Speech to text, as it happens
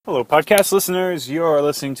Hello, podcast listeners. You're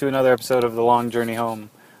listening to another episode of The Long Journey Home.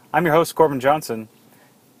 I'm your host, Corbin Johnson,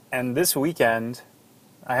 and this weekend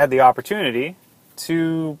I had the opportunity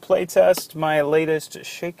to playtest my latest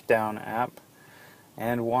Shakedown app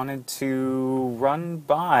and wanted to run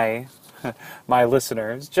by my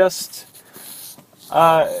listeners just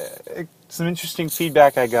some interesting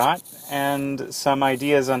feedback I got and some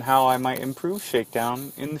ideas on how I might improve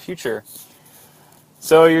Shakedown in the future.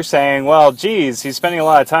 So you're saying, well, geez, he's spending a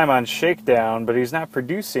lot of time on Shakedown, but he's not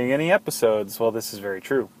producing any episodes. Well, this is very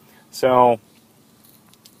true. So,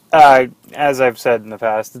 as I've said in the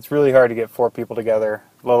past, it's really hard to get 4 people together,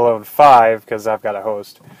 let alone 5, because I've got a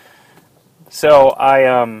host. So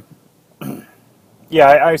I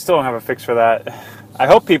still don't have a fix for that. I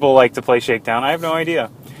hope people like to play Shakedown. I have no idea.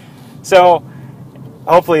 So,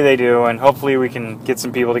 hopefully they do, and hopefully we can get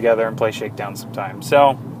some people together and play Shakedown sometime.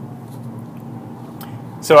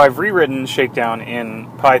 So I've rewritten Shakedown in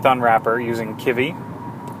Python wrapper using Kivy.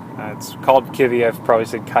 It's called Kivy. I've probably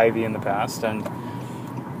said Kivy in the past. And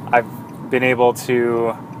I've been able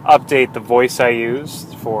to update the voice I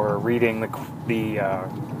used for reading the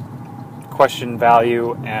question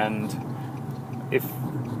value and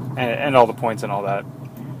all the points and all that.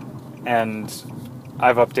 And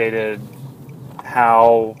I've updated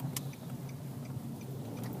how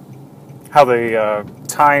the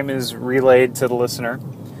time is relayed to the listener.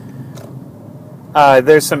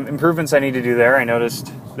 There's some improvements I need to do there. I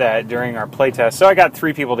noticed that during our playtest, so I got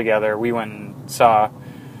 3 people together. We went and saw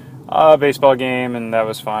a baseball game, and that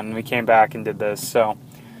was fun. We came back and did this. So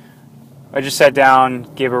I just sat down,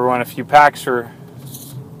 gave everyone a few packs for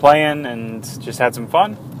playing, and just had some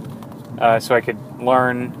fun. So I could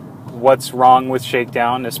learn what's wrong with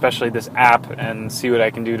Shakedown, especially this app, and see what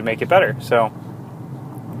I can do to make it better. So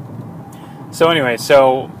anyway,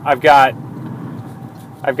 I've got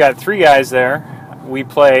 3 guys there. We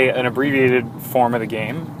play an abbreviated form of the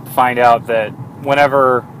game. Find out that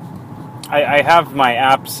whenever I have my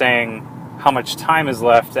app saying how much time is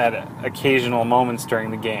left at occasional moments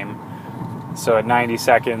during the game. So at 90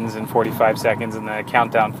 seconds and 45 seconds, and then a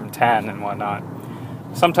countdown from 10 and whatnot.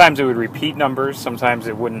 Sometimes it would repeat numbers. Sometimes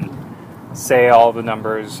it wouldn't say all the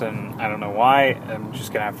numbers, and I don't know why. I'm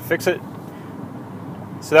just gonna have to fix it.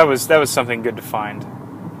 So that was something good to find.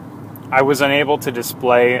 I was unable to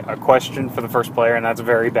display a question for the first player, and that's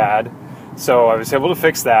very bad. So I was able to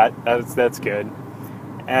fix that. That's good.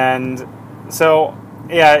 And so,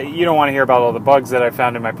 yeah, you don't want to hear about all the bugs that I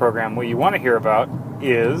found in my program. What you want to hear about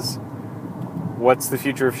is what's the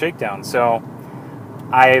future of Shakedown. So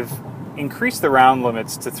I've increased the round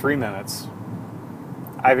limits to 3 minutes.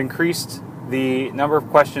 I've increased the number of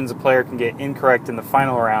questions a player can get incorrect in the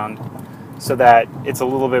final round, so that it's a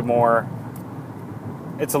little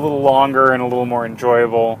longer and a little more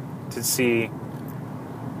enjoyable to see,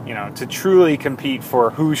 to truly compete for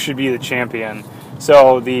who should be the champion.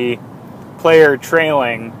 So the player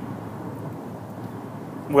trailing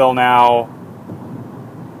will now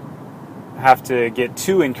have to get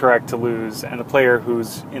 2 incorrect to lose, and the player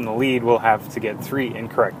who's in the lead will have to get 3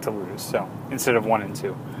 incorrect to lose, so instead of 1 and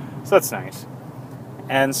 2. So that's nice.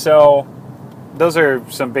 And so those are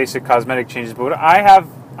some basic cosmetic changes, but I have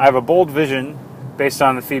a bold vision based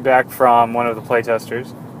on the feedback from one of the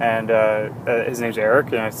playtesters, and his name's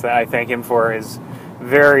Eric, and I thank him for his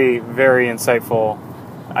very, very insightful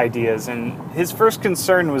ideas. And his first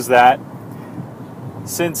concern was that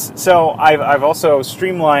I've also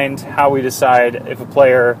streamlined how we decide if a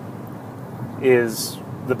player is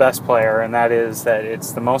the best player, and that is that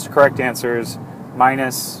it's the most correct answers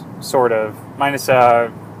minus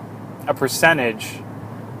a percentage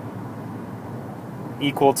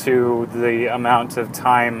equal to the amount of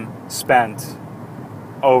time spent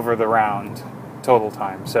over the round, total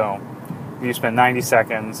time. So if you spend 90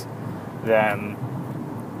 seconds, then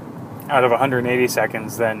out of 180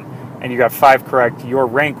 seconds, and you got 5 correct, your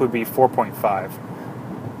rank would be 4.5.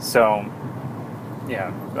 So,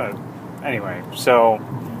 yeah, anyway, so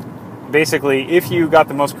basically, if you got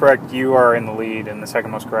the most correct, you are in the lead, and the second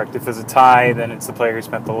most correct. If there's a tie, then it's the player who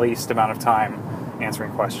spent the least amount of time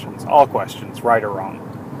answering questions. All questions, right or wrong.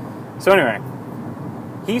 So anyway,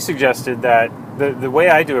 he suggested that the way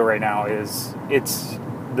I do it right now is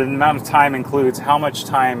the amount of time includes how much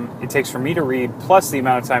time it takes for me to read plus the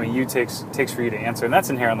amount of time it takes for you to answer, and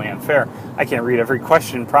that's inherently unfair. I can't read every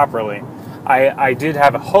question properly. I did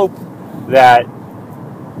have a hope that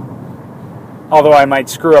although I might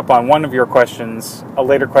screw up on one of your questions, a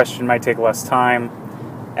later question might take less time,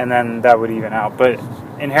 and then that would even out. But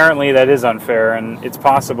inherently that is unfair, and it's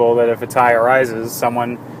possible that if a tie arises,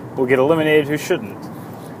 someone will get eliminated who shouldn't.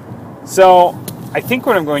 So I think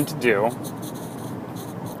what I'm going to do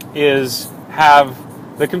is have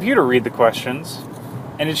the computer read the questions,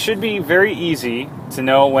 and it should be very easy to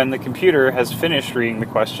know when the computer has finished reading the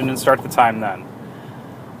question and start the time then.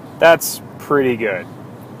 That's pretty good.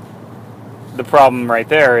 The problem right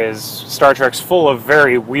there is Star Trek's full of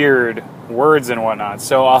very weird words and whatnot,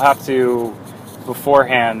 so I'll have to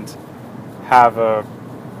beforehand have a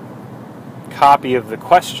copy of the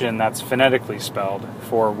question that's phonetically spelled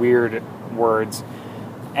for weird words,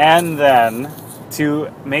 and then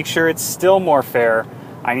to make sure it's still more fair,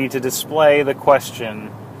 I need to display the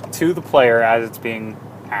question to the player as it's being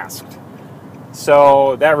asked.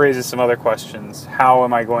 So that raises some other questions. How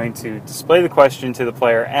am I going to display the question to the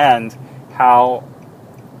player, and how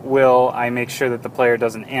will I make sure that the player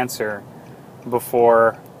doesn't answer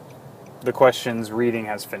before the question's reading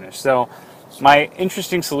has finished? So my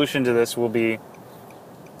interesting solution to this will be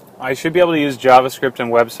I should be able to use JavaScript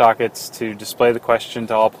and WebSockets to display the question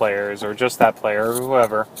to all players, or just that player, or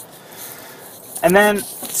whoever. And then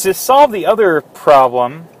to solve the other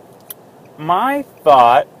problem, my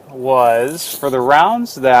thought was for all the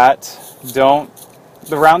rounds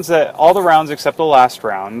except the last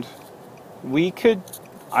round,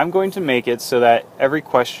 I'm going to make it so that every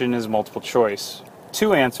question is multiple choice.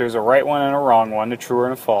 2 answers, a right one and a wrong one, a true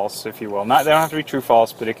or a false, if you will. They don't have to be true,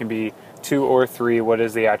 false, but it can be 2 or 3, what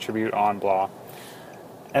is the attribute on blah.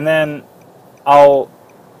 And then I'll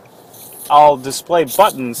display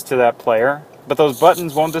buttons to that player, but those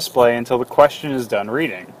buttons won't display until the question is done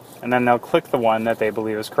reading. And then they'll click the one that they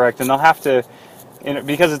believe is correct, and they'll have to,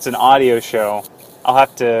 because it's an audio show, I'll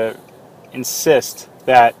have to insist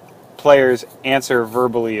that players answer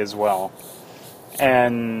verbally as well.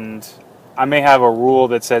 And I may have a rule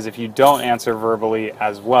that says if you don't answer verbally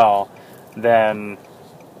as well, then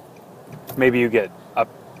maybe you get a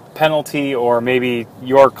penalty, or maybe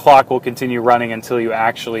your clock will continue running until you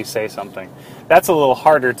actually say something. That's a little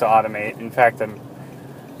harder to automate. In fact,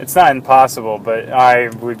 it's not impossible, but I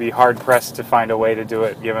would be hard-pressed to find a way to do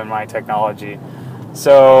it given my technology.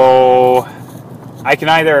 So I can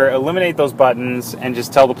either eliminate those buttons and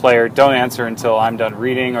just tell the player, don't answer until I'm done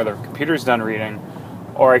reading or the computer's done reading,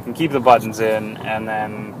 or I can keep the buttons in and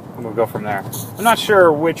then we'll go from there. I'm not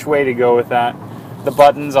sure which way to go with that. The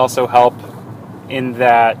buttons also help in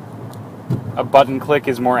that a button click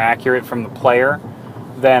is more accurate from the player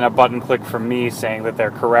than a button click from me saying that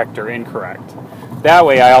they're correct or incorrect. That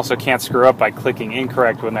way I also can't screw up by clicking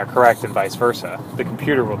incorrect when they're correct and vice versa. The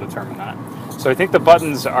computer will determine that. So I think the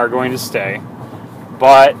buttons are going to stay,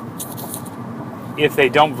 but if they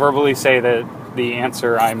don't verbally say that the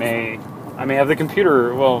answer, I may have the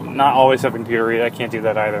computer, well, not always have the computer read, I can't do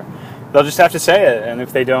that either. They'll just have to say it, and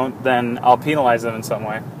if they don't, then I'll penalize them in some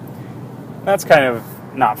way. That's kind of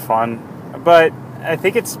not fun, but I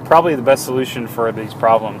think it's probably the best solution for these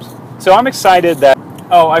problems. So I'm excited that,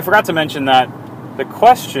 I forgot to mention that the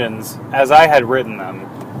questions, as I had written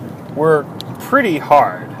them, were pretty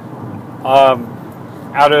hard.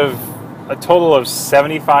 Out of a total of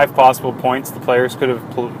 75 possible points the players could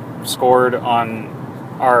have scored on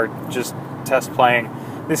our just test playing,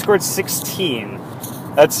 they scored 16.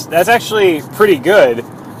 That's actually pretty good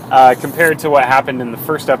compared to what happened in the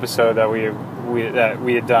first episode that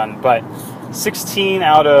we had done. But 16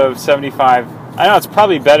 out of 75, I know it's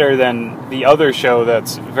probably better than the other show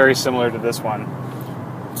that's very similar to this one.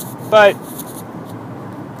 But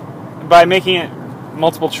by making it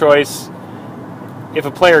multiple choice, if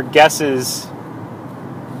a player guesses,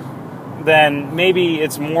 then maybe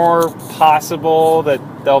it's more possible that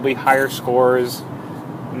there'll be higher scores.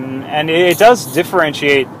 And it does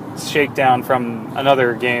differentiate Shakedown from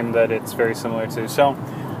another game that it's very similar to. So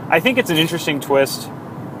I think it's an interesting twist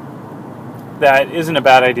that isn't a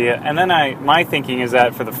bad idea. And then my thinking is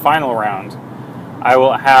that for the final round, I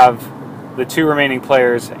will have the 2 remaining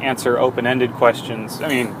players answer open-ended questions. I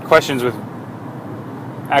mean, questions with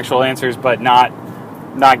actual answers, but not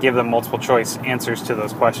give them multiple choice answers to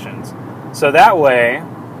those questions. So that way,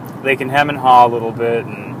 they can hem and haw a little bit,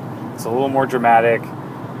 and it's a little more dramatic,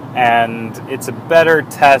 and it's a better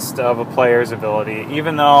test of a player's ability,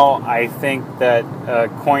 even though I think that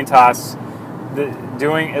coin toss,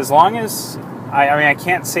 as long as, I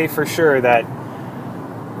can't say for sure that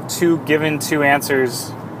given 2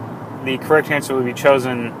 answers, the correct answer will be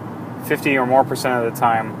chosen 50 or more % of the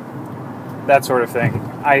time, that sort of thing.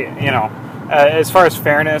 As far as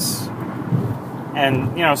fairness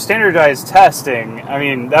and, standardized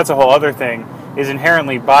testing, that's a whole other thing, is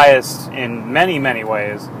inherently biased in many, many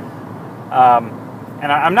ways.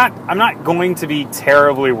 And I'm not going to be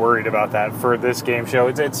terribly worried about that for this game show.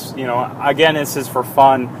 It's again, this is for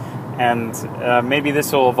fun, and maybe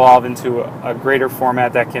this will evolve into a greater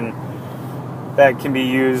format that can that can be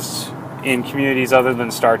used in communities other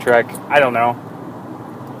than Star Trek. I don't know.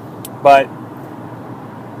 But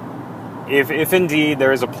if indeed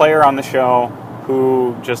there is a player on the show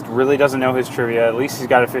who just really doesn't know his trivia, at least he's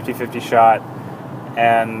got a 50-50 shot.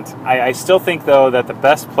 And I still think, though, that the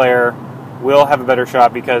best player will have a better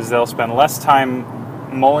shot because they'll spend less time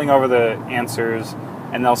mulling over the answers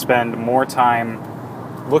and they'll spend more time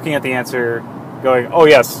looking at the answer going, oh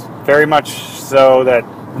yes, very much so that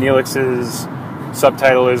Neelix's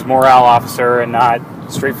subtitle is morale officer and not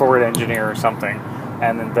straightforward engineer or something.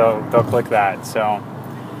 And then they'll click that. So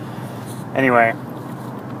anyway,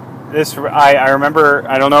 this I remember,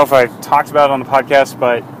 I don't know if I talked about it on the podcast,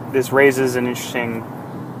 but this raises an interesting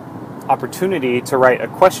opportunity to write a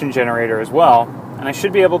question generator as well. And I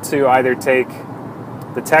should be able to either take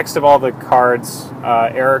the text of all the cards,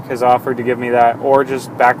 Eric has offered to give me that, or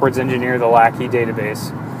just backwards engineer the Lackey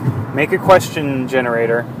database, make a question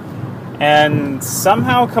generator, and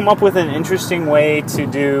somehow come up with an interesting way to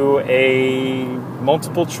do a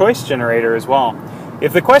multiple choice generator as well.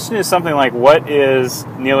 If the question is something like, what is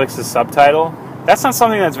Neelix's subtitle? That's not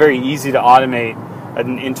something that's very easy to automate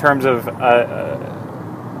in terms of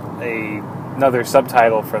another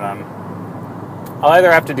subtitle for them. I'll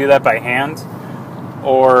either have to do that by hand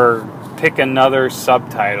or pick another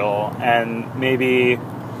subtitle and maybe,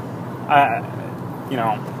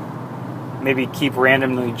 maybe keep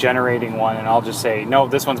randomly generating one, and I'll just say, no,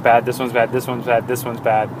 this one's bad, this one's bad, this one's bad, this one's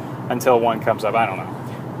bad, until one comes up. I don't know.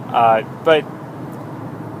 But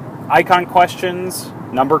icon questions,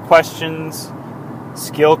 number questions,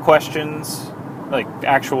 skill questions, like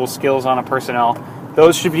actual skills on a personnel,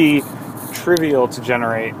 those should be trivial to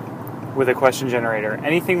generate with a question generator.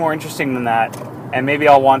 Anything more interesting than that, and maybe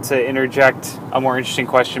I'll want to interject a more interesting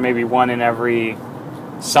question, maybe one in every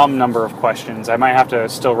some number of questions. I might have to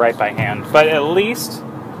still write by hand, but at least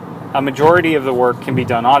a majority of the work can be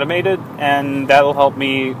done automated, and that'll help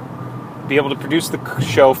me be able to produce the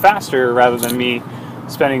show faster rather than me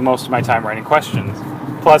spending most of my time writing questions.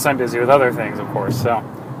 Plus, I'm busy with other things, of course. So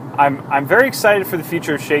I'm very excited for the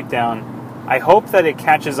future of Shakedown. I hope that it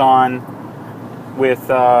catches on with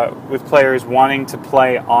players wanting to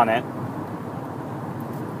play on it.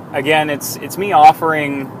 Again, it's me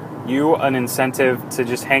offering you an incentive to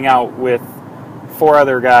just hang out with 4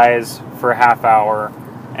 other guys for a half hour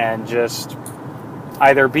and just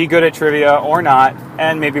either be good at trivia or not,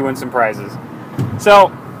 and maybe win some prizes.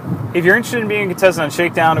 So, if you're interested in being a contestant on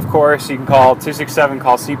Shakedown, of course, you can call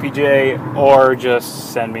 267-CALL-CPJ, or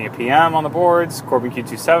just send me a PM on the boards,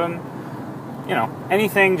 CorbinQ27.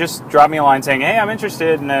 Anything, just drop me a line saying, hey, I'm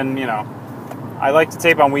interested, and then, I like to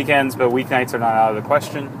tape on weekends, but weeknights are not out of the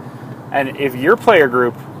question. And if your player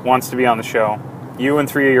group wants to be on the show, you and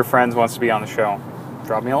 3 of your friends wants to be on the show,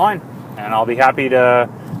 drop me a line, and I'll be happy to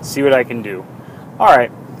see what I can do. All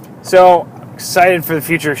right, so excited for the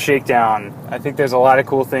future of Shakedown. I think there's a lot of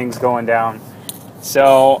cool things going down.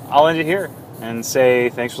 So I'll end it here and say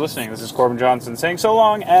thanks for listening. This is Corbin Johnson saying so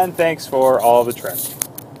long, and thanks for all the trek.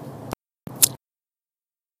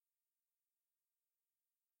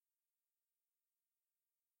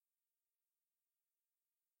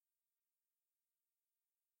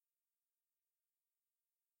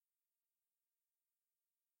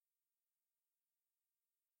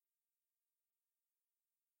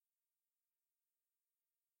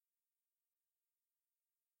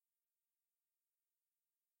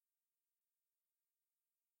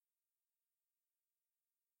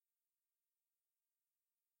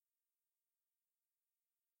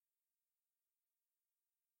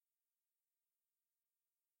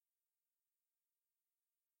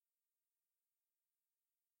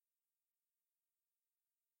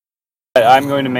 I'm going to make